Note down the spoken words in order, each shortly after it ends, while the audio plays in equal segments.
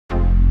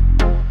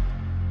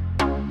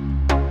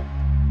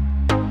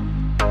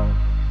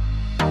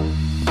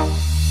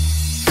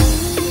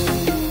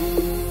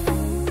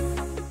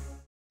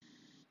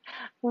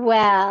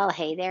Well,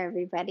 hey there,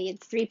 everybody.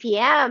 It's 3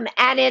 p.m.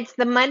 and it's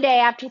the Monday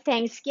after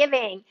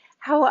Thanksgiving.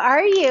 How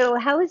are you?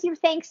 How was your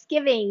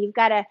Thanksgiving? You've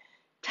got to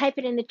type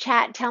it in the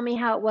chat. Tell me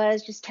how it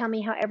was. Just tell me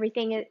how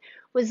everything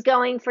was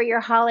going for your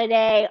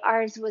holiday.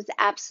 Ours was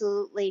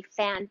absolutely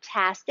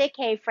fantastic.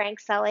 Hey, Frank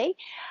Sully.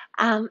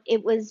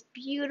 It was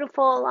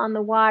beautiful on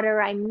the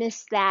water. I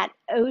missed that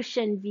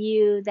ocean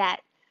view,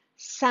 that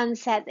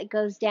sunset that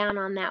goes down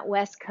on that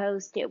west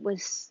coast. It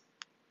was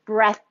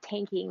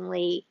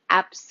breathtakingly,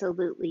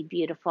 absolutely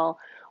beautiful.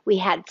 We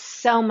had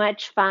so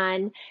much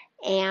fun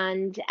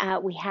and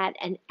we had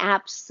an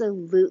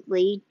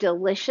absolutely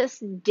delicious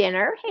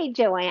dinner. Hey,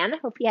 Joanne,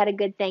 hope you had a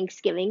good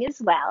Thanksgiving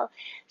as well.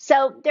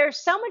 So there's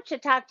so much to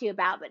talk to you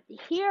about, but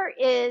here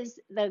is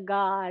the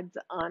God's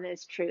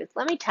honest truth.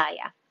 Let me tell you,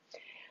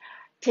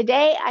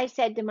 today I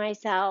said to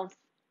myself,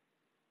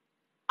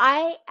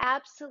 I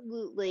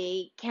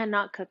absolutely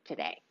cannot cook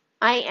today.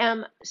 I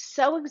am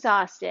so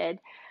exhausted.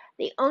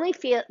 The only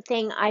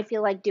thing I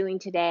feel like doing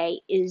today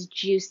is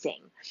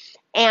juicing.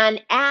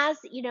 And as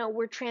you know,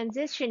 we're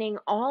transitioning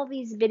all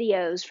these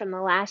videos from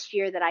the last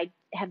year that I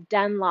have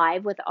done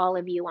live with all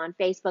of you on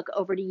Facebook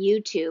over to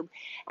YouTube.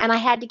 And I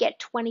had to get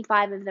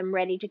 25 of them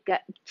ready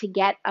to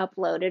get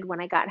uploaded when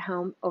I got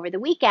home over the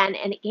weekend.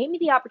 And it gave me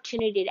the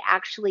opportunity to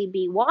actually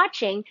be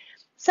watching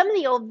some of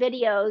the old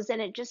videos.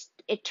 And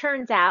it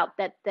turns out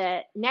that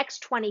the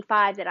next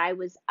 25 that I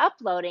was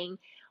uploading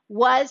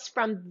was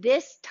from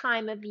this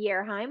time of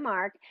year. Hi,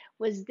 Mark.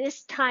 Was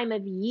this time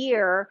of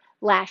year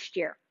last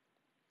year.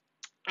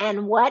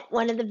 And what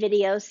one of the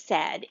videos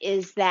said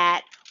is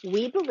that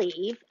we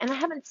believe, and I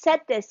haven't said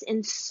this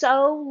in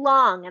so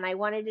long, and I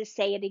wanted to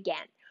say it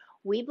again.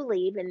 We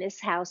believe in this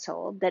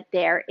household that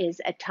there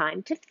is a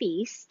time to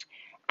feast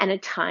and a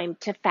time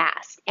to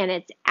fast. And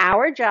it's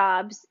our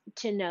jobs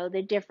to know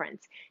the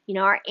difference. You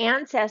know, our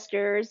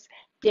ancestors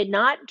did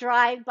not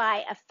drive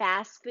by a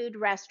fast food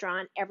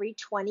restaurant every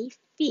 20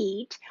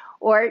 feet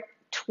or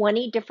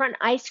 20 different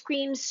ice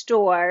cream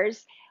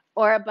stores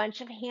or a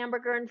bunch of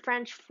hamburger and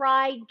French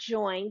fry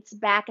joints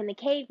back in the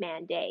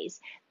caveman days.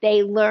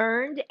 They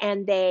learned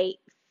and they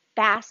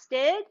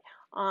fasted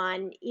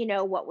on,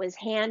 what was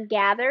hand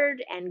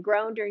gathered and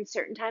grown during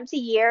certain times of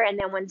year. And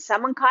then when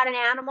someone caught an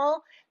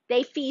animal,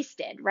 they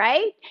feasted,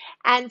 right?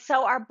 And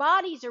so our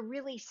bodies are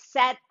really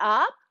set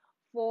up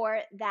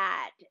for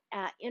that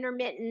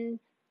intermittent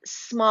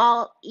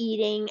small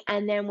eating.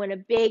 And then when a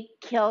big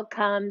kill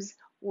comes,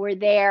 we're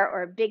there,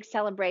 or a big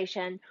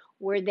celebration,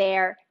 we're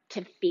there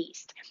to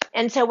feast.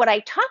 And so what I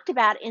talked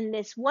about in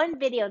this one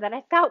video that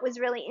I thought was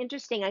really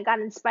interesting, I got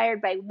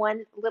inspired by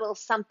one little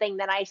something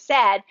that I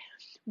said,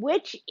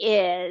 which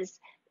is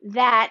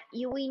that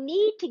we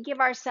need to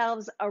give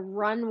ourselves a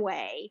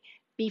runway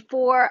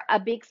before a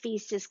big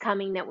feast is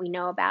coming that we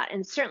know about.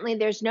 And certainly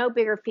there's no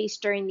bigger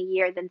feast during the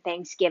year than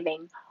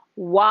Thanksgiving.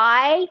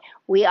 Why?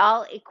 We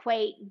all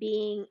equate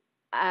being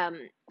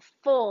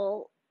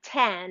full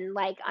 10,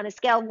 like on a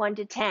scale of 1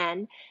 to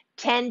 10,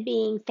 10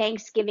 being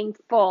Thanksgiving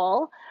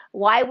full.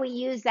 Why we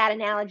use that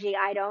analogy,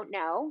 I don't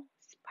know.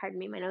 Pardon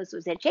me, my nose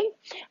was itching.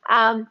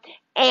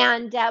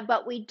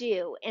 But we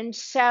do. And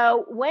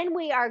so when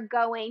we are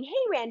going, hey,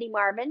 Randy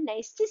Marvin,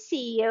 nice to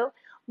see you.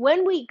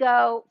 When we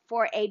go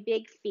for a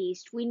big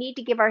feast, we need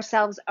to give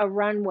ourselves a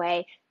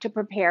runway to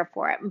prepare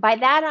for it. And by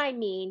that, I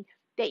mean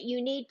that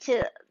you need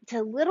to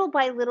little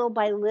by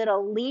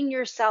little lean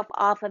yourself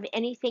off of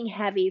anything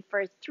heavy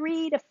for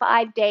 3 to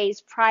 5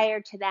 days prior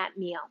to that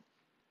meal.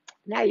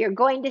 Now you're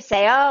going to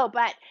say, oh,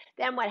 but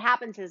then what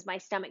happens is my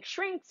stomach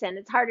shrinks and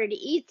it's harder to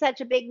eat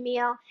such a big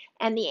meal.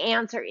 And the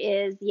answer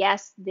is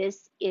yes,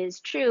 this is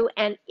true.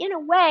 And in a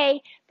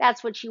way,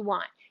 that's what you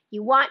want.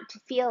 You want to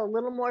feel a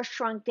little more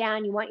shrunk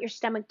down. You want your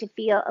stomach to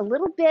feel a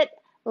little bit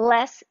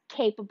less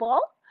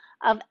capable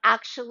of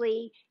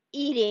actually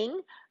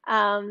eating,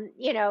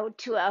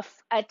 to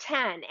a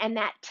 10. And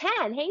that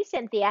 10, hey,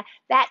 Cynthia,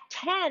 that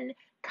 10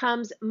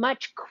 comes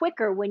much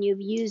quicker when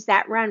you've used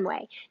that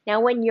runway.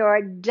 Now, when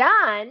you're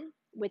done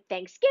with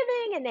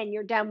Thanksgiving and then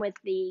you're done with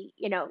the,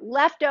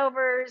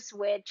 leftovers,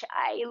 which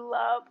I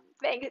love,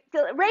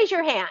 raise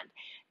your hand.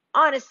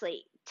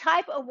 Honestly,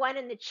 type a 1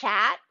 in the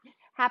chat.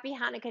 Happy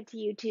Hanukkah to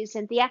you too,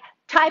 Cynthia.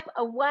 Type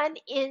a 1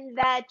 in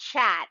the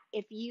chat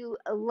if you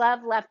love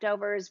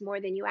leftovers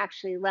more than you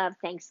actually love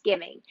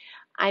Thanksgiving.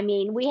 I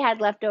mean, we had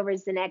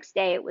leftovers the next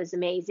day. It was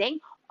amazing.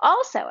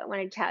 Also, I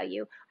want to tell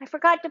you, I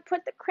forgot to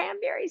put the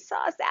cranberry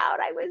sauce out.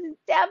 I was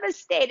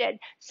devastated.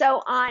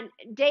 So on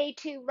day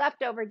 2,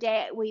 leftover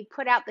day, we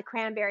put out the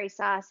cranberry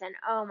sauce and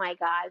oh my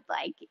God,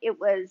 like it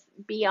was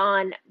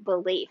beyond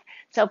belief.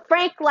 So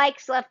Frank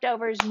likes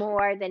leftovers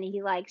more than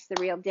he likes the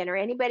real dinner.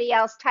 Anybody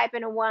else type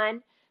in a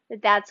 1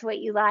 that that's what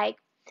you like?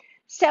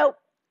 So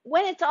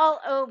when it's all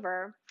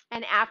over,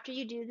 and after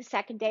you do the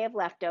second day of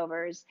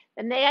leftovers,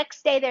 the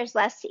next day there's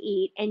less to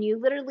eat, and you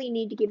literally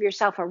need to give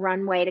yourself a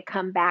runway to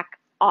come back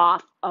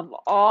off of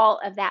all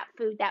of that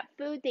food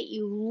that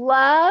you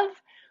love,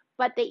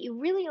 but that you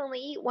really only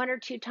eat 1 or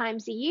 2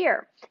 times a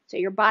year. So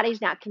your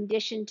body's not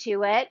conditioned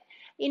to it,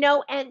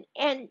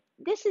 and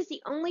this is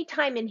the only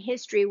time in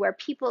history where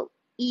people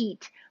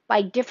eat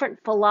by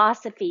different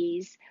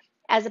philosophies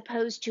as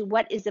opposed to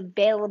what is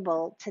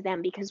available to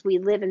them, because we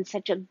live in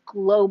such a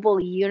global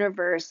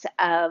universe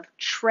of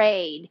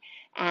trade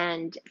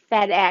and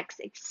FedEx,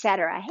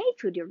 etc.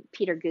 Hey,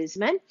 Peter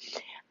Guzman.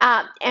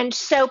 And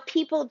so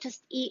people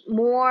just eat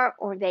more,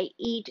 or they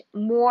eat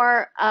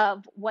more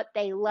of what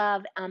they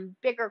love,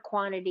 bigger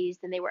quantities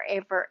than they were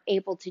ever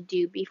able to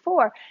do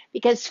before,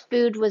 because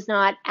food was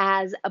not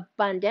as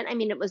abundant. I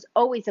mean, it was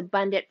always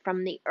abundant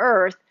from the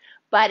earth,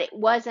 but it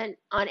wasn't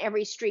on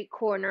every street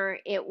corner.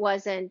 It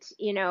wasn't,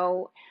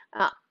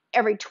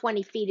 every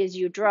 20 feet as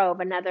you drove,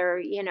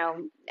 another,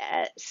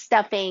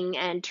 stuffing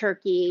and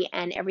turkey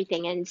and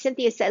everything. And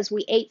Cynthia says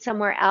we ate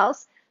somewhere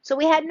else, so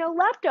we had no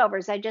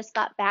leftovers. I just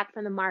got back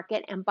from the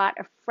market and bought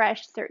a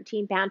fresh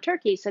 13-pound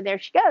turkey. So there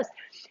she goes.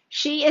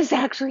 She is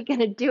actually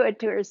going to do it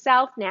to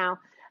herself now.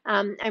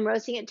 I'm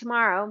roasting it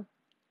tomorrow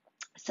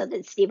so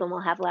that Stephen will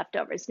have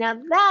leftovers. Now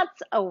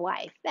that's a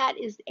wife. That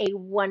is a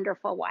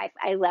wonderful wife.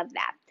 I love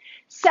that.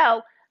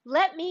 So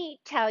let me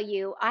tell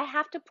you, I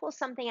have to pull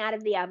something out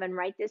of the oven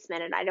right this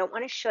minute. I don't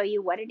want to show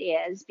you what it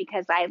is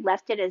because I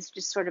left it as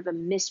just sort of a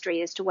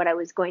mystery as to what I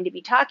was going to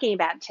be talking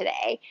about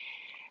today.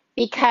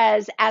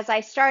 Because as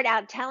I start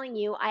out telling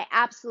you, I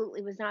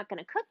absolutely was not going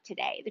to cook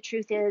today. The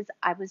truth is,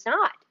 I was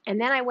not. And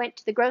then I went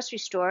to the grocery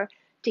store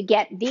to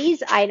get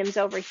these items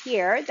over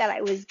here that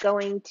I was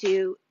going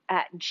to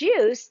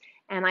juice.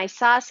 And I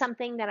saw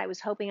something that I was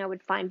hoping I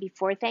would find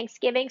before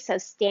Thanksgiving. So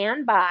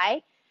stand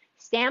by.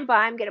 Stand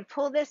by. I'm going to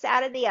pull this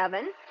out of the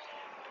oven.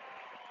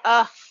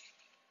 Oh,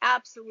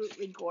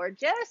 absolutely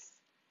gorgeous.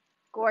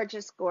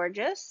 Gorgeous,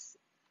 gorgeous.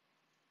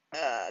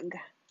 Ugh.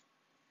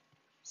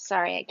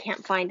 Sorry, I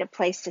can't find a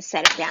place to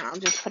set it down. I'll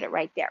just put it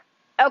right there.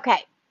 Okay.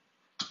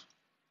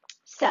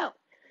 So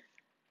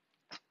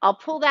I'll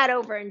pull that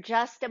over in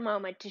just a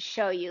moment to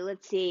show you.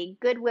 Let's see.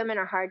 Good women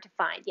are hard to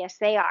find. Yes,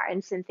 they are.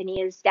 And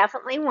Cynthia is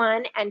definitely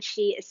one, and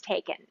she is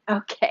taken.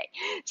 Okay.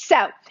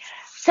 So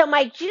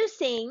my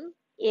juicing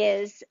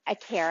is a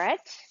carrot.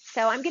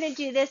 So I'm going to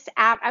do this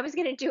out. I was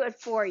going to do it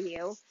for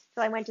you.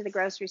 So I went to the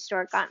grocery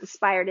store, got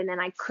inspired, and then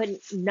I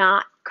couldn't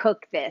not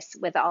cook this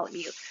with all of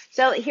you.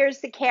 So here's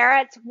the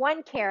carrots.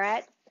 1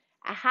 carrot,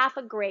 a half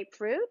a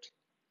grapefruit,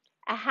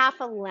 a half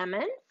a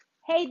lemon.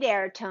 Hey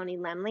there, Tony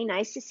Lemley.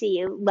 Nice to see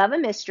you. Love a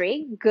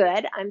mystery.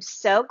 Good. I'm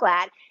so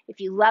glad. If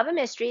you love a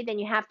mystery, then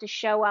you have to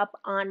show up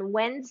on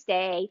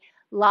Wednesday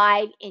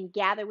live in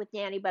Gather with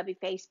Nanny Bubby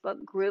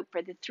Facebook group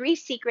for the 3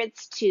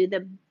 secrets to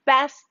the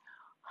best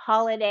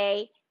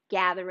holiday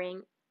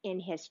gathering in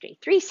history.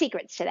 3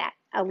 secrets to that.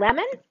 A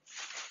lemon,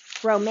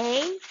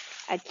 romaine,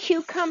 a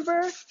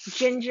cucumber,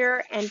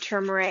 ginger, and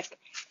turmeric.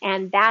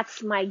 And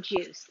that's my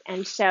juice.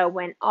 And so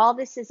when all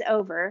this is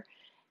over,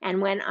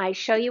 and when I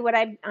show you what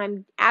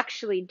I'm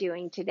actually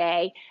doing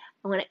today,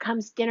 when it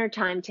comes dinner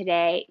time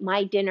today,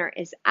 my dinner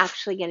is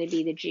actually going to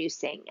be the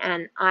juicing.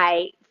 And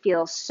I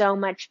feel so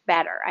much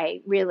better.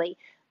 I really,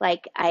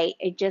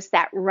 just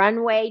that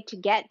runway to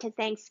get to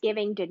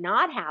Thanksgiving did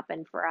not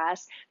happen for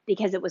us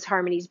because it was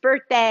Harmony's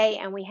birthday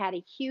and we had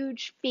a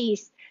huge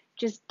feast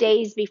just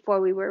days before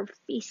we were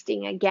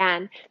feasting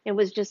again. It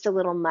was just a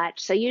little much.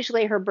 So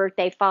usually her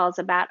birthday falls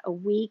about a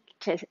week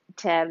to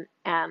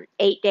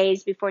 8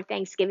 days before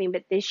Thanksgiving.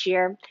 But this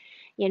year,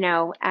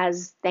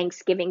 as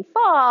Thanksgiving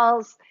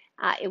falls,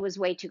 it was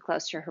way too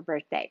close to her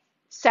birthday.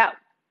 So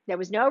there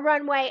was no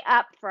runway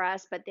up for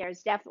us, but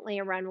there's definitely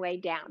a runway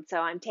down. So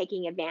I'm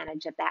taking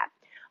advantage of that.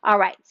 All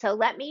right, so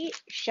let me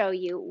show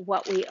you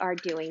what we are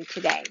doing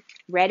today.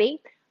 Ready?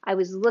 I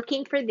was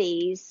looking for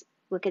these.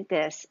 Look at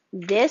this.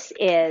 This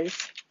is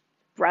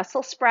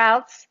Brussels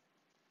sprouts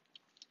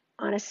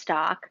on a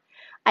stalk.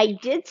 I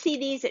did see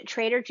these at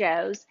Trader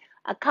Joe's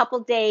a couple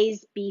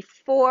days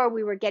before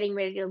we were getting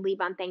ready to leave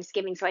on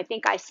Thanksgiving. So I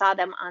think I saw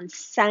them on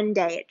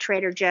Sunday at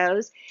Trader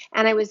Joe's.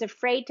 And I was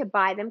afraid to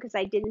buy them because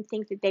I didn't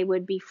think that they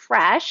would be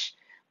fresh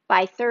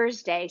by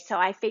Thursday. So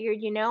I figured,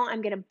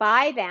 I'm going to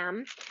buy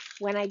them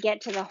when I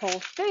get to the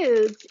Whole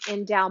Foods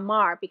in Del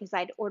Mar, because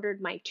I'd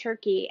ordered my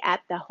turkey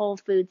at the Whole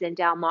Foods in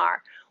Del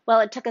Mar. Well,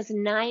 it took us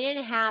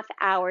 9.5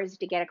 hours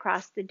to get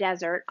across the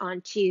desert on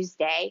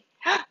Tuesday.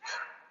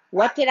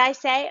 What did I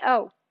say?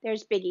 Oh,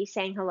 there's Biggie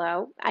saying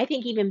hello. I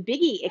think even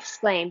Biggie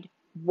exclaimed,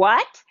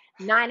 what?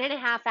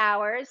 9.5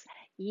 hours?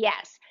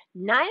 Yes,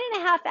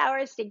 9.5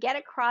 hours to get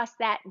across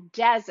that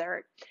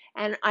desert.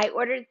 And I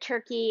ordered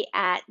turkey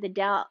at the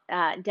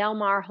Del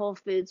Mar Whole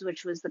Foods,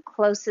 which was the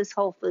closest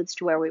Whole Foods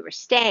to where we were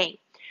staying.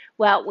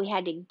 Well, we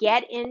had to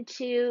get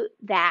into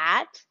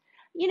that.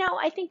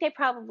 I think they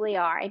probably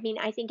are. I mean,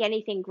 I think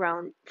anything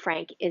grown,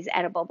 Frank, is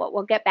edible, but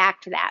we'll get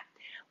back to that.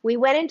 We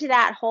went into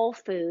that Whole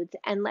Foods,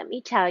 and let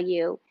me tell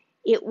you,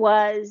 it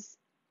was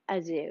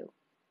a zoo.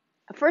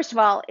 First of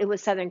all, it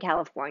was Southern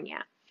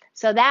California.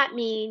 So that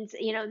means,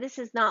 this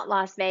is not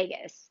Las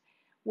Vegas,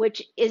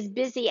 which is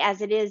busy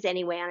as it is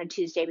anyway on a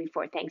Tuesday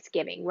before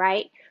Thanksgiving,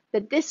 right?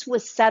 But this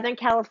was Southern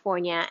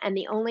California and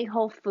the only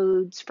Whole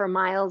Foods for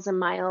miles and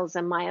miles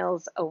and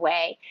miles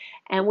away.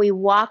 And we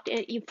walked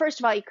in. First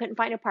of all, you couldn't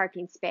find a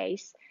parking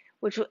space.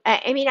 which,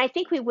 I mean, I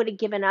think we would have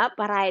given up,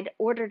 but I had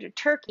ordered a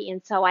turkey.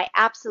 And so I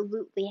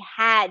absolutely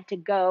had to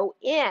go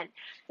in.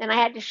 And I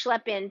had to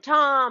schlep in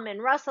Tom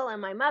and Russell and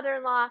my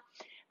mother-in-law.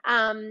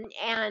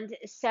 And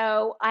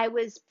so I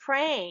was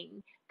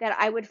praying that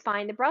I would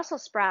find the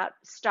Brussels sprout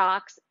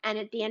stalks. And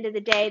at the end of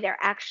the day, there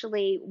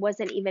actually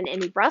wasn't even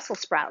any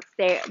Brussels sprouts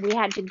there. We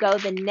had to go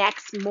the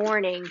next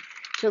morning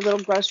to a little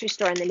grocery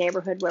store in the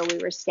neighborhood where we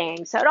were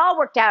staying. So it all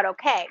worked out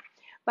okay.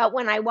 But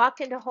when I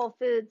walked into Whole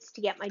Foods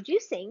to get my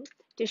juicing,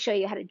 to show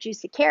you how to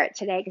juice a carrot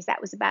today, because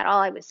that was about all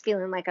I was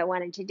feeling like I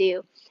wanted to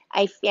do,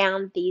 I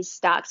found these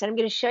stalks. And I'm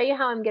going to show you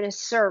how I'm going to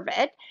serve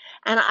it.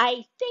 And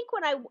I think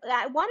when I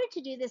wanted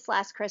to do this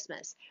last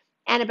Christmas,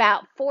 and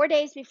about 4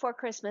 days before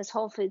Christmas,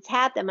 Whole Foods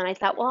had them. And I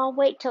thought, well, I'll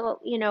wait till,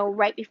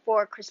 right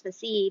before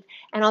Christmas Eve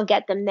and I'll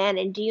get them then.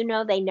 And do you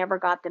know, they never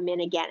got them in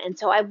again. And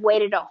so I've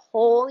waited a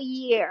whole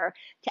year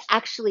to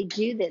actually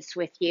do this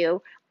with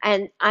you.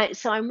 And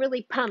so I'm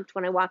really pumped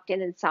when I walked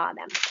in and saw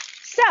them.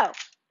 So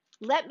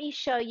let me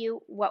show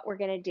you what we're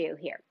going to do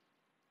here.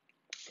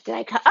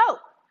 Oh,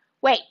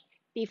 wait,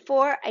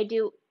 before I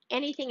do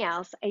anything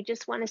else, I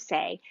just want to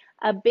say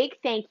a big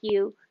thank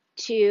you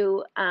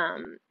to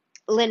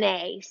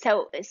Lene.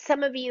 So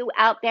some of you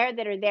out there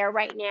that are there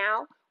right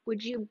now,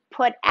 would you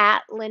put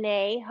at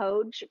Lene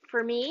Hoge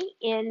for me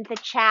in the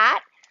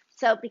chat?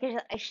 So because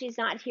she's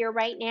not here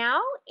right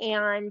now,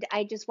 and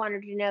I just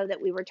wanted to know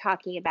that we were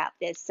talking about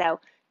this.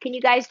 So can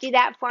you guys do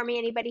that for me?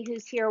 Anybody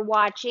who's here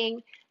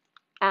watching,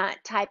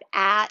 type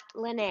at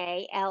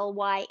Lene,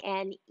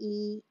 Lynnne,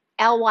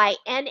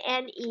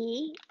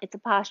 it's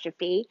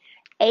apostrophe,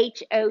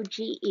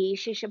 Hoge.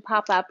 She should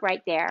pop up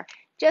right there,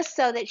 just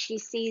so that she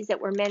sees that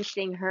we're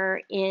mentioning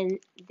her in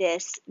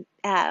this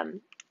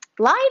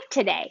live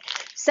today.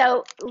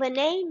 So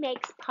Lene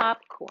makes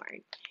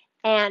popcorn,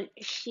 and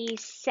she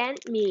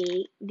sent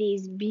me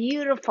these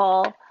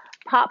beautiful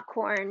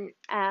popcorn.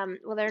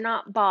 Well, they're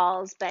not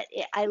balls, but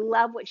I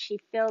love what she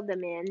filled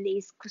them in.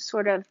 These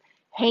sort of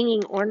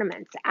hanging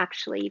ornaments.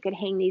 Actually, you could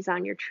hang these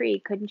on your tree,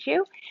 couldn't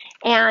you?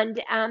 And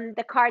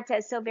the card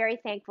says, so very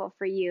thankful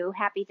for you.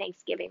 Happy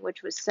Thanksgiving,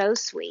 which was so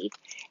sweet.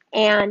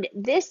 And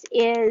this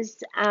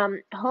is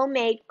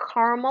homemade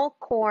caramel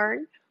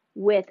corn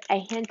with a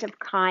hint of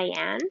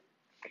cayenne.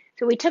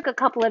 So we took a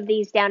couple of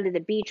these down to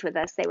the beach with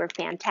us. They were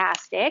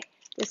fantastic.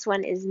 This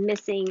one is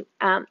missing,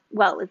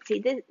 well, let's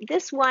see.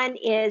 This one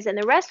is, and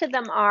the rest of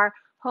them are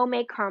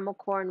homemade caramel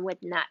corn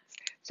with nuts.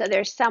 So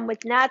there's some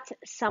with nuts,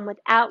 some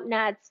without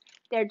nuts.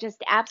 They're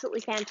just absolutely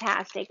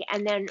fantastic.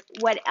 And then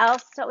what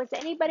else? So is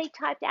anybody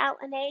typed out,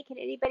 Lene? Can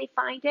anybody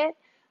find it?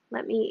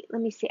 Let me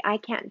see. I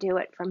can't do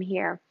it from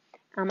here.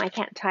 I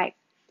can't type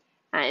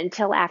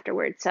until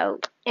afterwards.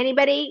 So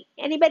anybody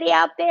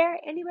out there?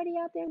 Anybody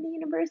out there in the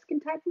universe can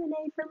type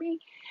Lene for me?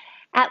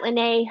 At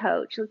Lene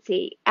Hoge. Let's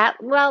see.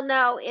 Well,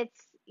 no,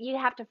 you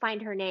have to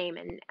find her name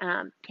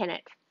and pin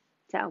it.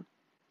 So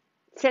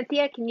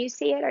Cynthia, can you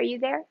see it? Are you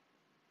there?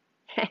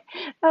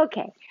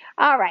 Okay.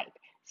 All right.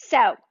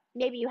 So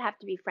maybe you have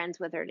to be friends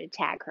with her to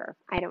tag her.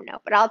 I don't know,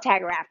 but I'll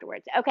tag her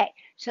afterwards. Okay.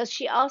 So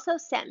she also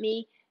sent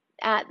me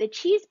the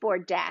cheese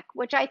board deck,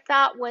 which I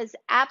thought was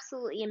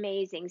absolutely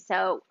amazing.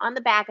 So on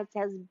the back, it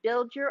says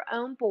build your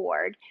own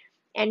board.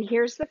 And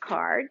here's the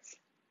cards.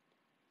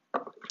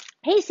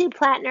 Hey, Sue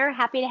Plattner.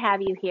 Happy to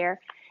have you here.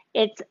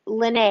 It's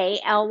Lynne,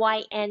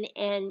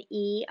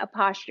 Lynnne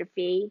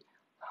apostrophe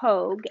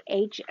Hoge,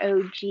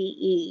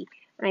 Hoge.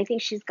 And I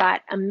think she's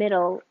got a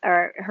middle,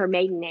 or her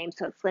maiden name,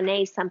 so it's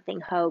Lynne something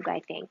Hoge,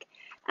 I think.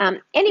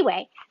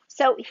 Anyway,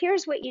 so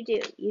here's what you do.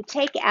 You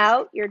take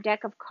out your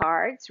deck of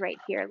cards right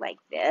here like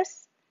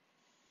this.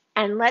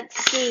 And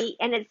let's see,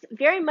 and it's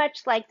very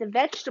much like the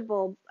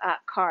vegetable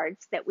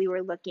cards that we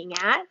were looking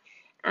at.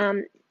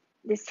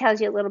 This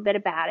tells you a little bit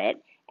about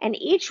it. And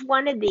each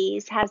one of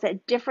these has a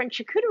different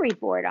charcuterie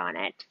board on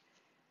it.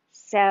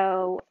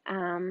 So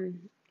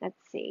let's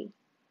see.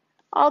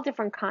 All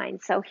different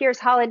kinds. So here's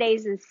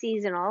holidays and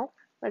seasonal.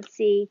 Let's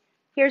see.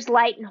 Here's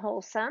light and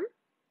wholesome.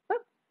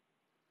 Whoop.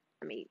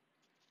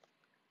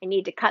 I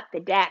need to cut the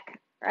deck,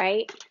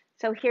 right?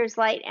 So here's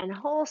light and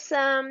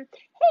wholesome.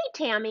 Hey,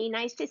 Tammy.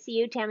 Nice to see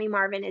you. Tammy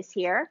Marvin is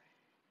here.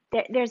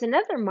 There's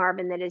another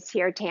Marvin that is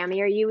here,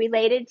 Tammy. Are you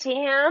related to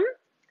him?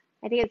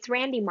 I think it's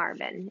Randy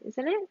Marvin,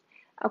 isn't it?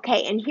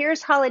 Okay, and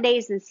here's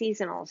holidays and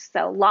seasonals.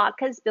 So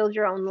latkes, build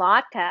your own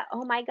latke.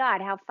 Oh my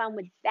God, how fun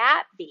would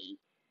that be?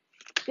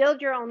 Build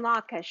your own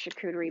latke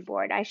charcuterie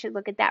board. I should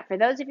look at that. For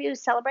those of you who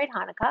celebrate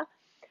Hanukkah,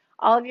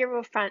 all of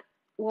you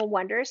will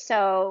wonder.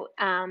 So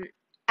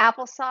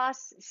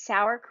applesauce,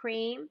 sour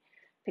cream,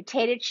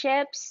 potato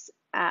chips,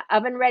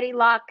 oven-ready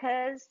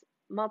latkes,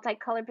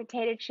 multicolored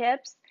potato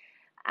chips,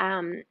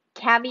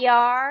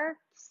 caviar,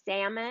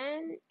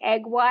 salmon,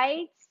 egg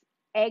whites,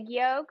 egg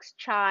yolks,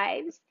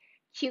 chives,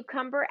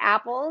 cucumber,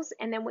 apples,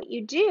 and then what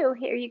you do,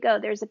 here you go,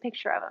 there's a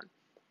picture of them.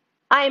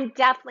 I'm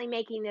definitely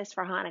making this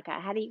for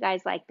Hanukkah. How do you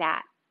guys like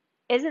that?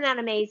 Isn't that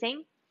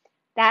amazing?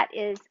 That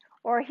is,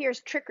 or here's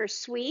Trick or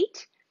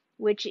Sweet,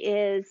 which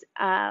is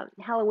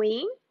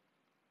Halloween.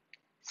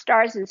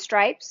 Stars and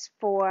Stripes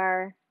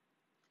for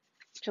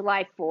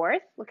July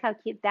 4th. Look how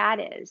cute that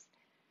is.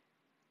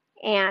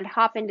 And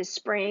hop into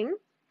spring.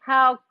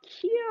 How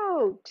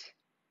cute.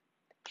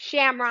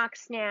 Shamrock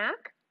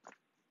snack.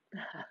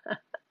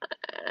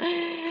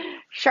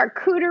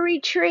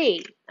 Charcuterie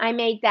tree. I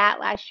made that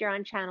last year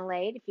on Channel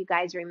 8, if you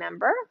guys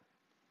remember.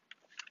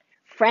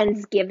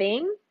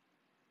 Friendsgiving.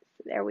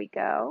 There we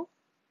go.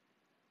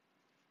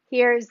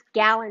 Here's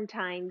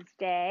Galentine's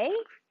Day.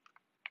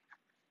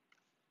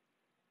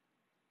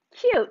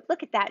 Cute.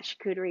 Look at that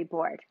charcuterie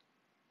board.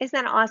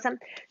 Isn't that awesome?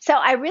 So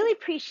I really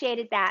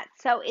appreciated that.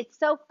 So it's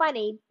so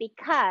funny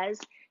because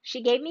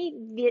she gave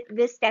me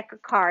this deck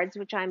of cards,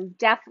 which I'm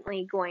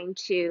definitely going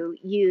to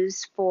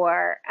use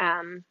for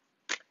Hanukkah,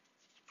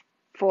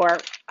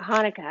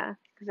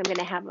 because I'm going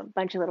to have a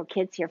bunch of little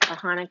kids here for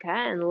Hanukkah,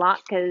 and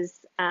latkes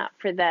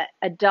for the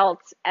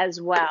adults as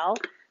well.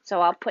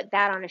 So I'll put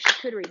that on a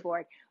charcuterie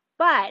board.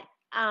 But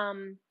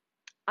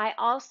I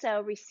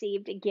also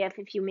received a gift,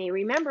 if you may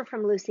remember,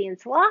 from Lucy and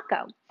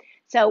Sulaco.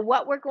 So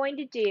what we're going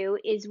to do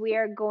is we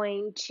are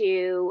going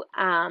to,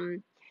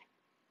 I'm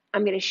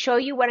going to show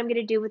you what I'm going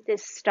to do with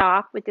this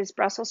stock, with this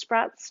Brussels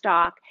sprout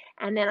stock,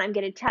 and then I'm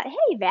going to tell,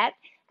 hey, Vet,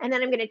 and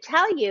then I'm going to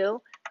tell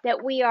you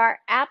that we are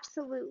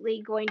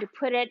absolutely going to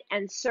put it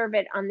and serve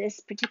it on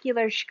this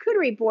particular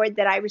charcuterie board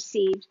that I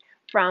received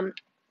from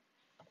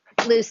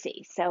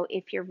Lucy. So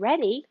if you're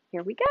ready,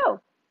 here we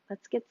go.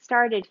 Let's get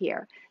started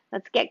here.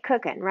 Let's get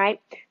cooking, right?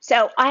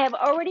 So I have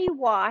already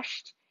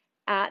washed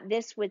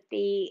this with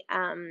the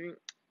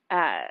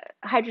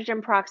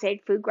hydrogen peroxide,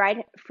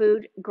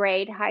 food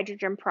grade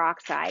hydrogen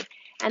peroxide.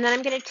 And then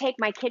I'm going to take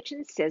my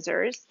kitchen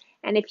scissors.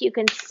 And if you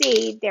can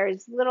see,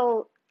 there's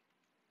little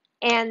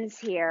ends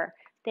here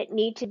that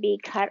need to be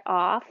cut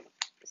off.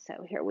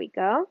 So here we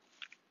go.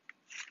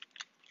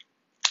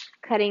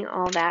 Cutting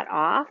all that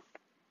off.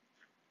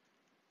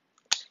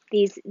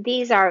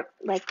 These are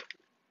like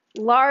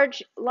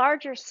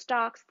larger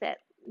stalks that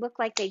look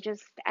like they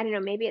just, I don't know,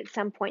 maybe at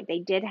some point they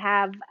did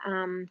have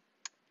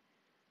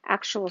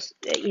actual,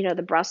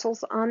 the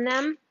Brussels on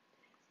them.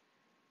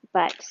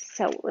 But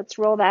so let's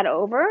roll that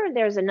over.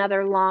 There's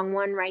another long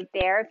one right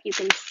there. If you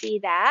can see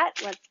that,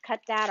 let's cut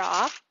that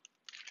off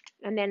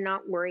and then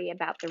not worry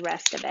about the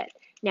rest of it.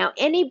 Now,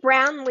 any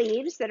brown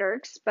leaves that are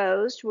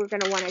exposed, we're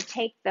going to want to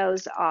take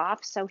those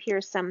off. So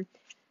here's some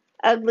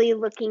ugly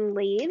looking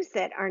leaves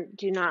that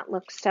do not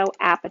look so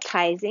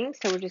appetizing.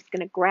 So we're just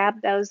going to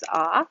grab those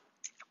off.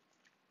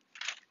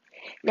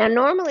 Now,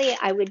 normally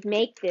I would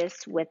make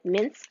this with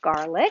minced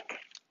garlic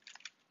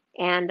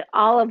and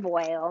olive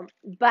oil,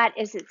 but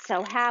as it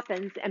so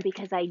happens, and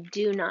because I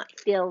do not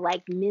feel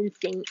like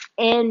mincing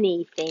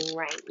anything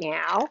right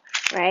now,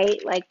 right?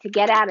 Like to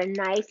get out a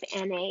knife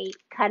and a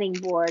cutting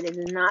board is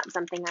not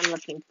something I'm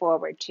looking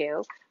forward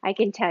to. I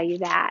can tell you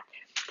that.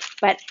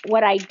 But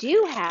what I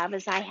do have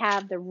is I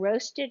have the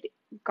roasted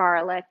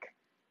garlic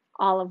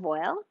olive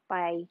oil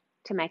by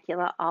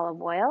Temecula Olive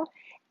Oil.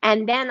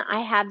 And then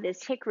I have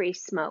this hickory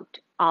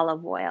smoked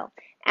olive oil.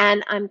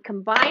 And I'm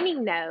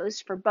combining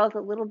those for both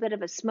a little bit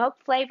of a smoke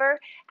flavor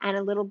and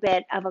a little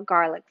bit of a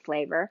garlic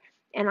flavor.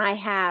 And I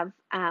have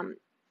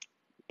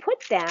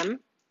put them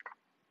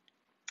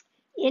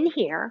in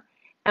here.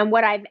 And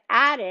what I've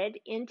added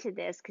into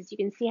this, because you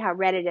can see how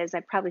red it is, I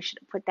probably should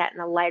have put that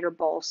in a lighter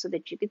bowl so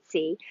that you could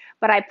see.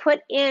 But I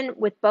put in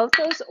with both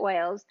those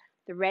oils,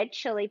 the red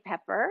chili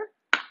pepper,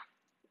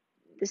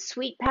 the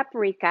sweet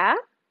paprika,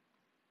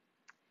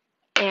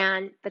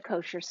 and the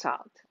kosher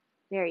salt.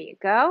 There you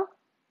go.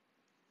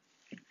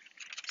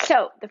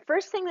 So the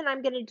first thing that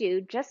I'm going to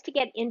do just to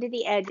get into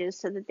the edges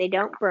so that they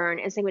don't burn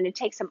is I'm going to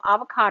take some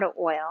avocado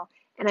oil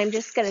and I'm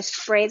just going to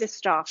spray the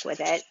stock with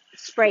it,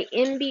 spray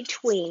in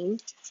between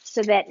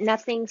so that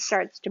nothing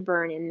starts to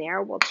burn in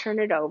there. We'll turn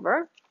it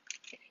over.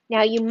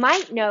 Now you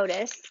might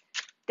notice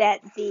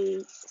that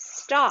the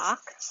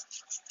stock,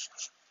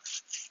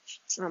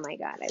 oh my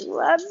God, I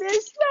love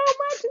this so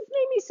much. It's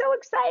made me so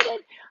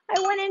excited.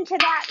 I went into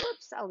that,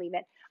 whoops, I'll leave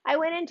it. I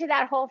went into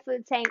that Whole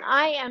Foods saying,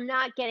 I am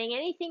not getting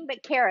anything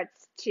but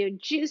carrots to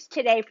juice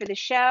today for the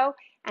show.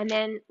 And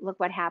then look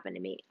what happened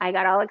to me. I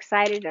got all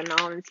excited and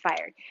all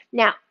inspired.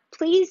 Now,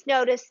 please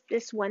notice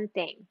this one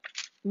thing.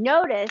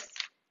 Notice,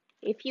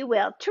 if you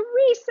will,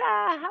 Teresa,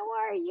 how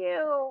are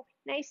you?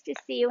 Nice to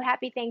see you.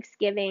 Happy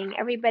Thanksgiving.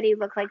 Everybody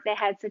looked like they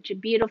had such a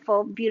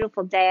beautiful,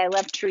 beautiful day. I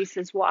love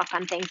Teresa's walk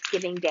on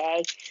Thanksgiving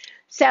Day.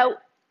 So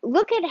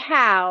look at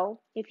how,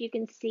 if you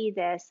can see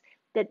this,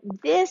 that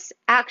this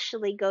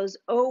actually goes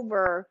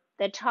over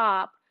the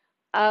top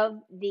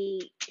of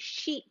the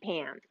sheet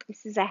pan.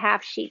 This is a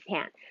half sheet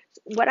pan.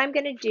 So what I'm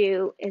going to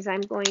do is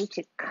I'm going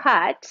to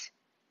cut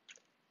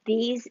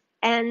these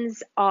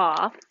ends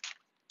off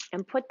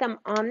and put them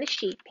on the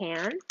sheet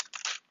pan,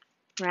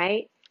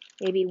 right?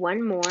 Maybe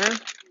one more.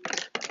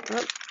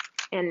 Oh,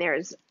 and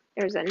there's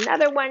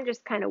another one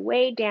just kind of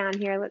way down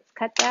here. Let's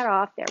cut that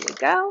off. There we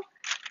go.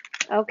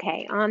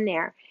 Okay, on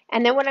there.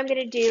 And then what I'm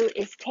going to do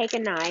is take a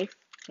knife.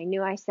 I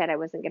knew I said I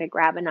wasn't going to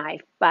grab a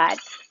knife, but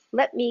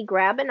let me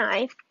grab a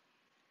knife.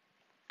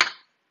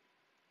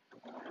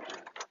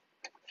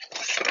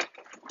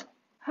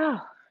 Oh.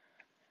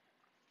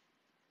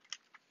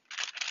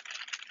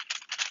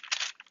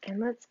 And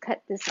let's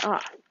cut this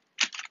off,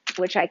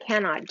 which I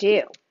cannot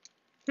do.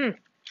 I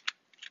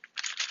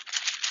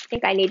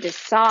think I need to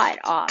saw it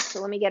off.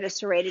 So let me get a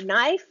serrated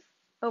knife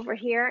over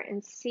here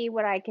and see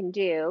what I can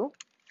do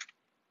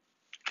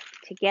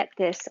to get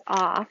this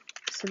off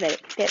so that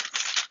it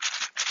fits.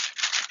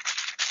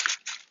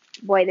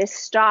 Boy, this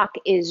stalk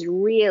is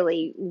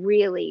really,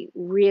 really,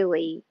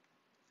 really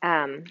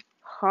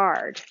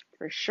hard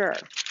for sure.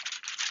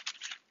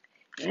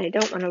 And I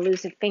don't want to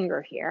lose a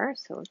finger here,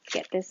 so let's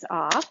get this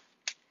off.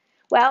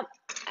 Well,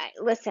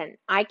 listen,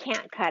 I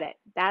can't cut it.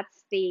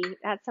 That's the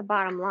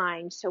bottom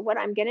line. So what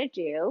I'm going to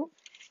do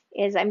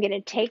is I'm going to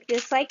take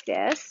this like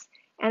this,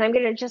 and I'm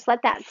going to just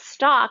let that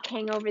stalk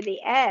hang over the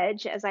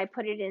edge as I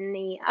put it in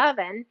the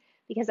oven,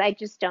 because I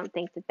just don't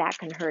think that that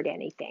can hurt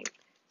anything.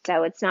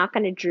 So it's not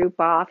going to droop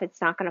off.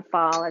 It's not going to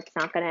fall. It's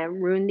not going to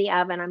ruin the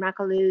oven. I'm not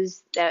going to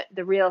lose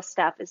the real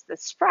stuff is the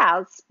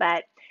sprouts,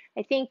 but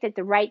I think that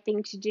the right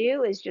thing to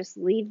do is just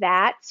leave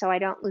that so I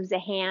don't lose a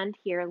hand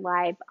here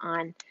live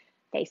on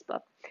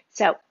Facebook.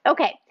 So,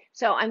 okay,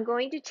 so I'm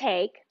going to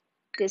take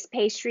this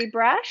pastry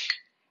brush,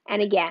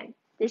 and again,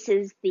 this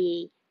is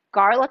the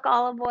garlic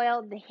olive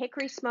oil, the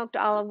hickory smoked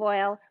olive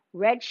oil,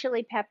 red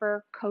chili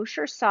pepper,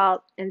 kosher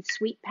salt, and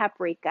sweet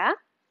paprika.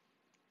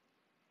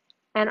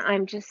 And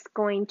I'm just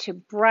going to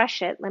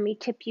brush it. Let me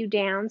tip you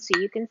down so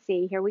you can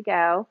see. Here we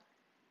go.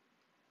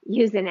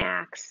 Use an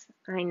axe.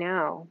 I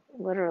know,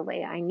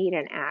 literally, I need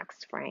an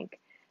axe, Frank.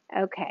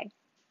 Okay,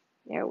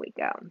 there we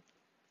go.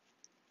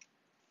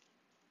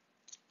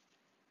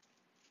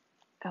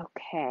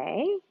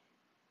 Okay.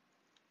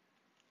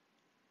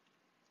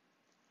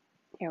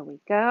 There we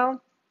go.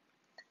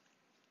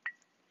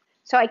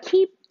 So I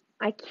keep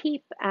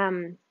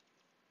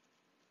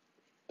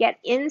get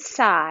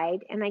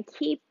inside, and I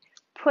keep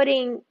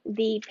putting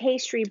the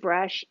pastry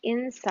brush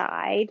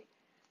inside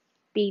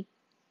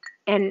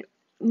and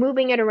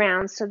moving it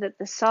around so that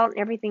the salt and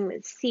everything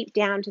that's seeped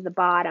down to the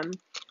bottom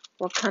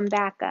will come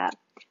back up.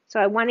 So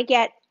I want to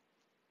get,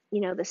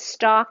 the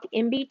stalk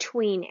in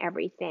between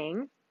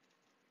everything.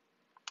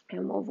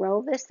 And we'll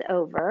roll this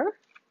over.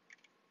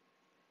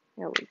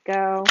 There we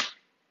go.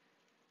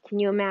 Can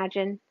you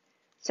imagine?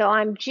 So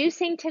I'm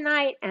juicing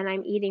tonight and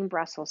I'm eating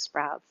Brussels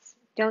sprouts.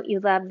 Don't you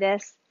love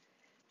this?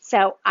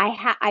 So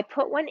I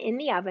put one in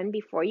the oven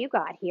before you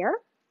got here.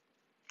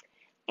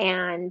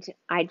 And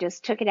I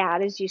just took it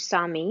out as you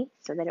saw me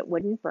so that it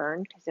wouldn't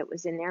burn, because it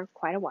was in there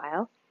quite a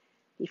while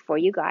before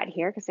you got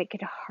here, because I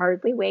could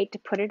hardly wait to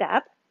put it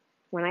up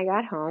when I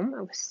got home.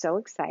 I was so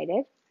excited.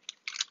 There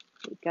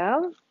we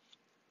go.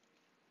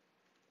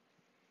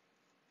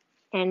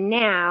 And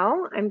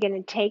now I'm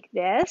going to take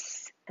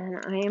this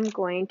and I am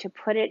going to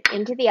put it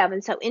into the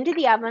oven. So into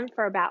the oven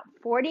for about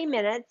 40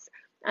 minutes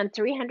on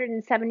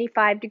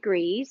 375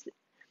 degrees,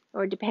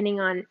 or depending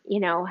on,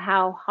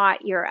 how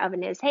hot your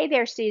oven is. Hey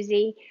there,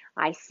 Susie.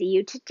 I see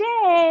you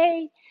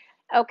today.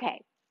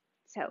 Okay,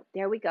 so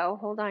there we go.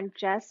 Hold on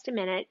just a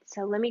minute.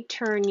 So let me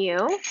turn you.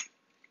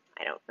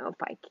 I don't know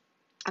if I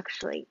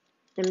actually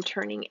am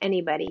turning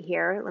anybody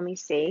here. Let me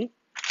see.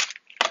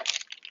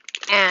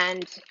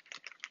 And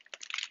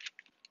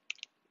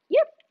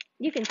yep,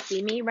 you can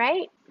see me,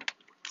 right?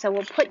 So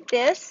we'll put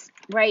this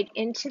right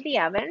into the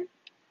oven.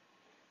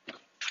 There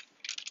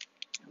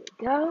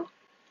we go.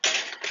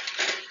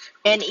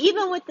 And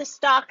even with the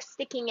stalk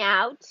sticking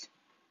out,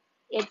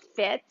 it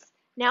fits.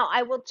 Now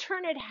I will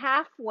turn it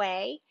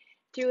halfway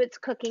through its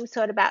cooking,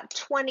 so at about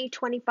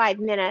 20-25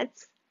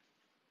 minutes,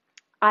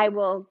 I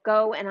will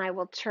go and I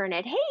will turn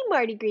it. Hey,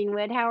 Marty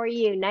Greenwood, how are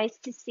you? Nice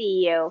to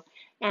see you.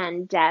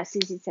 And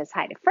Susie says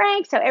hi to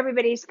Frank, so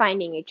everybody's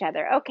finding each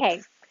other.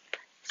 Okay,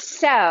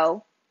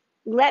 so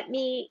let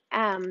me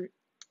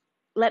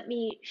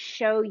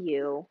show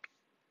you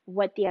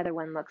what the other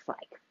one looks like.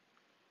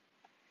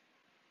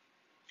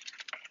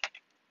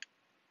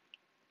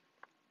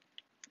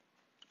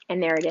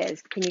 And there it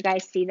is. Can you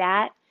guys see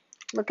that?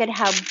 Look at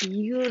how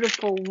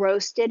beautiful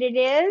roasted it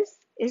is.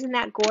 Isn't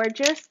that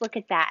gorgeous? Look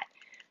at that.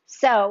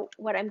 So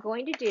what I'm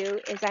going to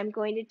do is I'm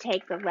going to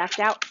take the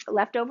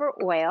leftover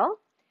oil.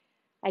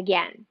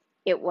 Again,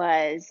 it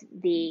was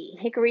the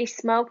hickory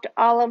smoked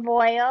olive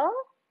oil.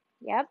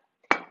 Yep.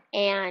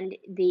 And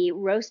the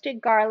roasted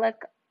garlic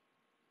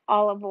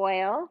olive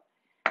oil.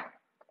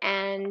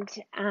 And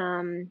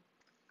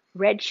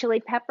red chili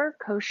pepper,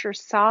 kosher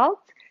salt,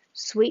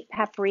 sweet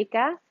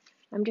paprika.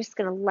 I'm just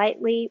going to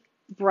lightly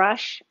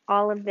brush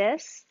all of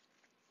this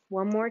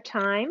one more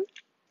time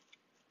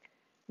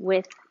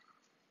with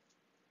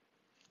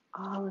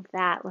all of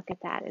that. Look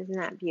at that. Isn't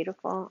that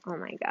beautiful? Oh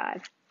my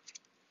God.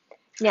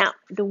 Now,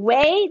 the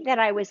way that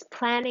I was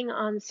planning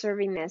on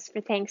serving this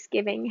for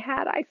Thanksgiving,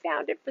 had I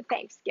found it for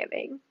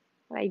Thanksgiving,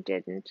 but I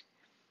didn't.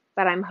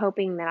 But I'm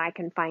hoping that I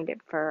can find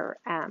it for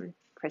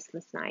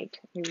Christmas night.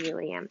 I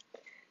really am.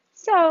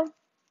 So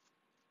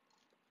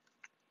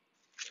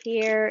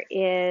here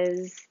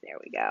is, there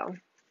we go.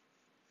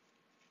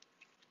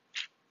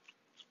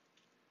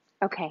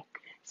 Okay,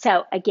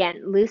 so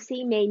again,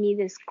 Lucy made me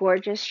this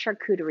gorgeous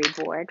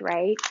charcuterie board,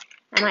 right?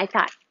 And I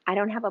thought, I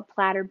don't have a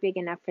platter big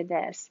enough for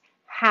this.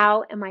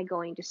 how am I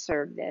going to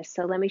serve this?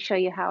 So let me show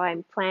you how I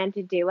plan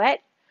to do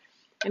it.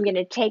 I'm going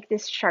to take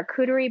this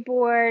charcuterie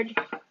board.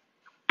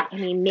 I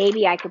mean,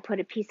 maybe I could put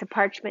a piece of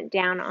parchment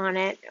down on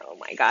it. Oh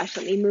my gosh,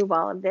 let me move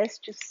all of this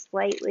just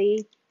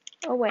slightly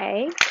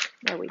away.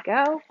 There we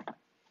go.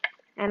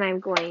 And I'm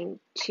going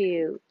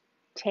to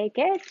take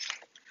it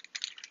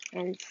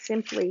and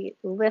simply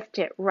lift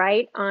it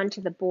right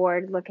onto the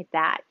board. Look at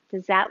that.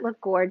 Does that look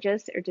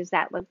gorgeous, or does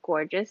that look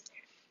gorgeous?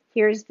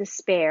 Here's the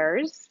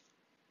spares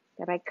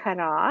that I cut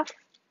off.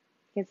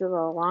 Here's a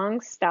little long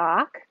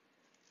stalk.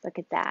 Look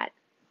at that.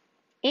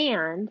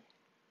 And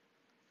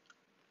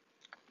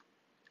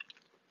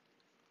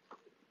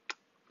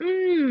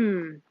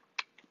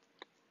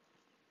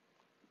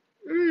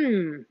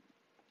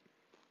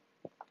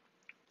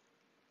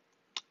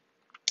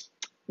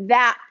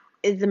that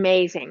is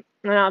amazing.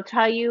 And I'll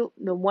tell you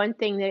the one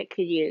thing that it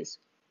could use.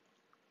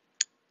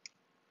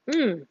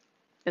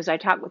 As I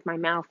talk with my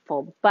mouth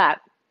full, but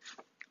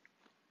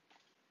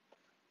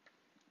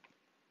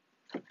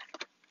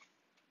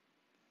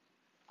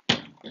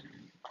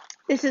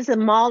this is a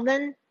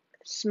Malden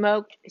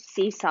smoked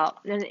sea salt,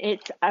 and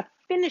it's a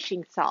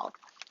finishing salt,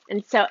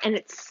 and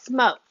it's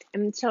smoked,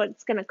 and so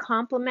it's going to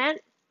complement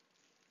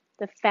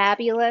the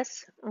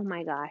fabulous. Oh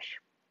my gosh,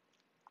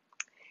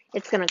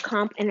 it's going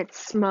to and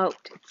it's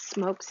smoked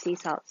sea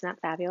salt. Isn't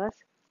that fabulous?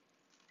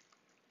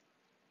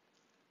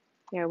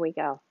 There we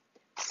go.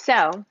 So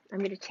I'm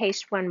going to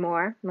taste one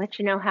more and let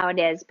you know how it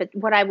is. But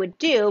what I would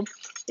do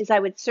is I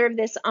would serve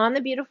this on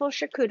the beautiful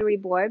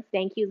charcuterie board.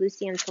 Thank you,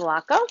 Lucy and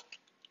Sulaco.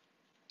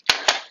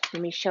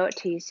 Let me show it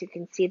to you so you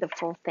can see the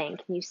full thing.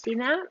 Can you see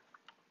that?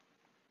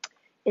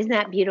 Isn't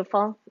that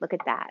beautiful? Look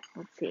at that.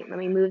 Let's see. Let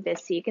me move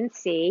this so you can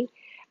see.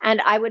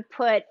 And I would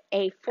put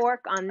a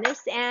fork on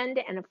this end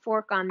and a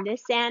fork on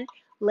this end,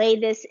 lay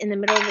this in the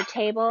middle of the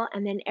table,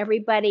 and then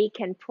everybody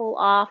can pull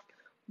off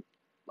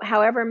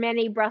however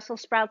many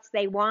Brussels sprouts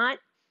they want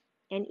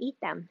and eat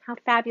them. How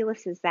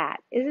fabulous is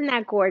that? Isn't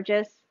that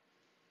gorgeous?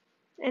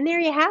 And there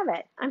you have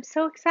it. I'm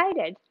so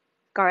excited.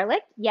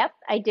 Garlic. Yep,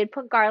 I did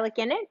put garlic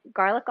in it.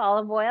 Garlic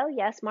olive oil.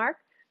 Yes, Mark.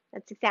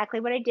 That's exactly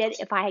what I did.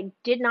 If I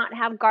did not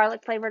have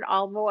garlic flavored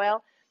olive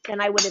oil, then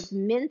I would have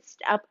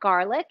minced up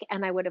garlic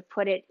and I would have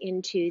put it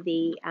into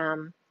the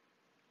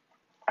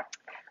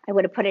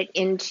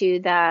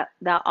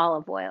the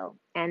olive oil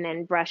and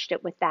then brushed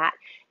it with that.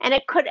 And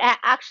it could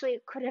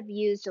have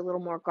used a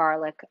little more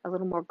garlic, a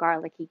little more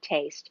garlicky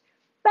taste.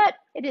 But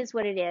it is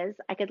what it is.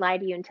 I could lie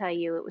to you and tell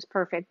you it was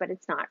perfect, but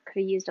it's not.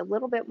 Could have used a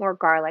little bit more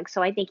garlic.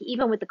 So I think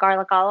even with the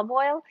garlic olive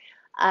oil,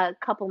 a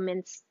couple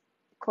minced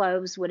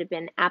cloves would have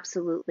been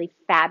absolutely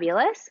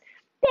fabulous.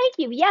 Thank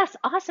you. Yes,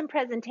 awesome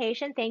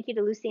presentation. Thank you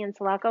to Lucy and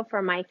Sulaco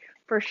for my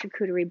first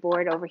charcuterie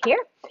board over here.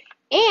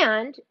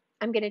 And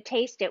I'm going to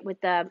taste it with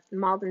the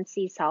Malden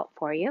sea salt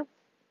for you.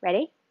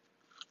 Ready?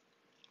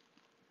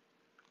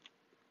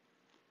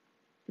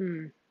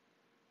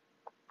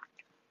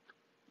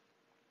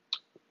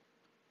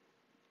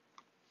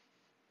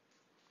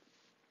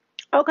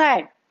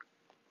 Okay.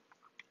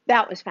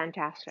 That was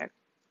fantastic.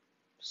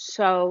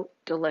 So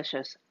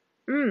delicious.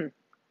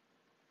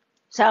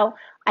 So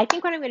I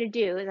think what I'm going to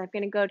do is I'm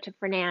going to go to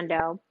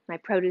Fernando, my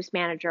produce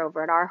manager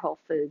over at our Whole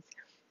Foods,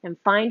 and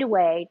find a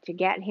way to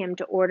get him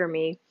to order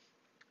me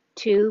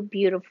 2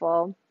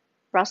 beautiful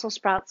Brussels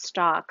sprout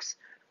stalks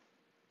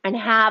and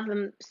have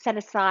them set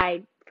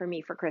aside for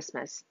me for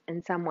Christmas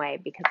in some way,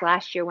 because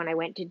last year when I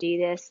went to do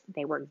this,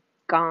 they were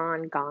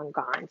gone.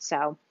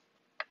 So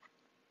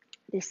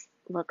this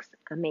looks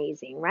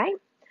amazing, right?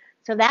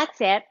 So that's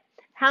it.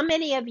 How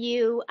many of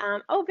you,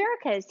 oh,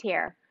 Verica is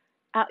here.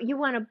 You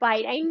want a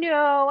bite? I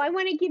know. I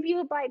want to give you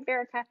a bite,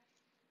 Verica.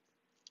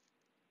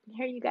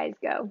 Here you guys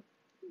go.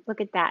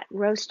 Look at that.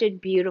 Roasted,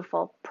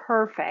 beautiful,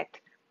 perfect.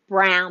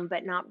 Brown,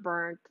 but not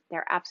burnt.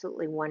 They're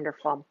absolutely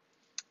wonderful.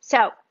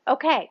 So,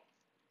 okay.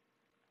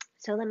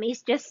 So let me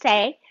just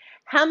say,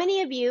 how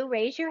many of you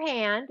raise your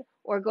hand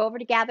or go over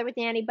to Gather with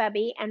Nanny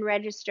Bubby and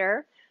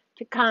register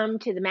to come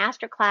to the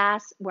master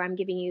class where I'm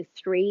giving you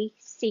 3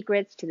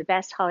 secrets to the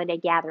best holiday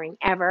gathering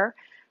ever.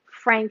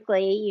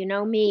 Frankly, you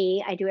know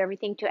me, I do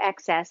everything to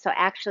excess, so I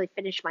actually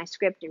finished my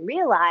script and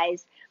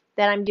realized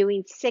that I'm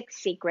doing 6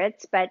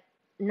 secrets, but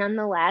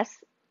nonetheless,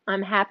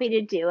 I'm happy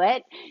to do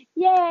it.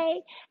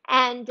 Yay!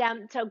 And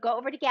so go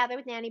over to Gather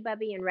with Nanny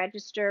Bubby and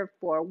register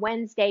for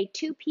Wednesday,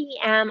 2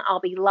 p.m. I'll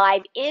be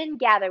live in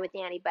Gather with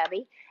Nanny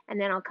Bubby, and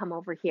then I'll come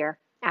over here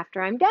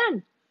after I'm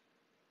done.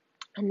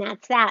 And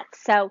that's that.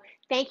 So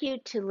thank you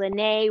to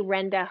Lene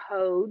Renda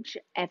Hoge.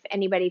 If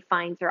anybody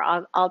finds her,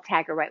 I'll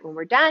tag her right when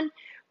we're done,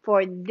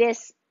 for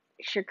this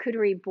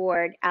charcuterie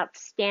board.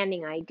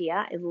 Outstanding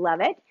idea. I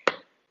love it.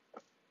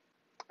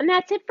 And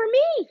that's it for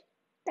me.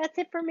 That's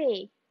it for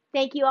me.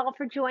 Thank you all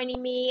for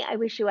joining me. I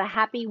wish you a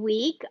happy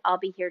week. I'll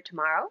be here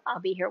tomorrow.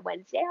 I'll be here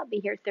Wednesday. I'll be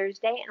here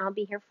Thursday. And I'll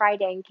be here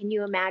Friday. And can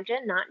you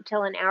imagine? Not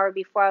until an hour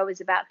before I was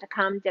about to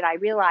come did I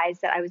realize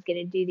that I was going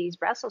to do these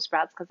Brussels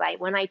sprouts. Because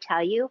when I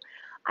tell you,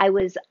 I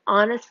was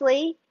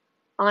honestly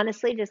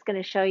honestly just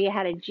going to show you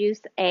how to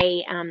juice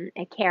a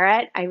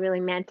carrot. I really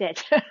meant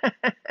it.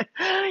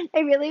 I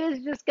really was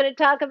just going to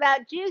talk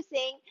about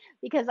juicing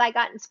because I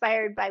got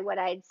inspired by what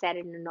I had said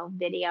in an old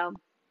video,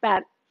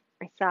 but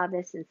I saw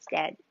this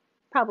instead.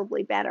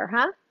 Probably better,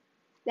 huh?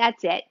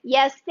 That's it.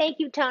 Yes, thank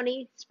you,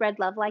 Tony. Spread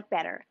love like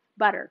butter.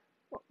 Better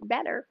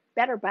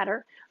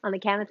butter. On the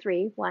count of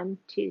three. 1,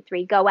 2,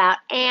 3. Go out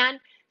and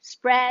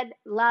spread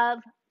love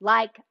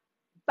like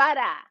butter.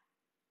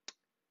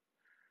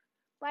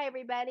 Bye,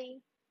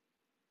 everybody.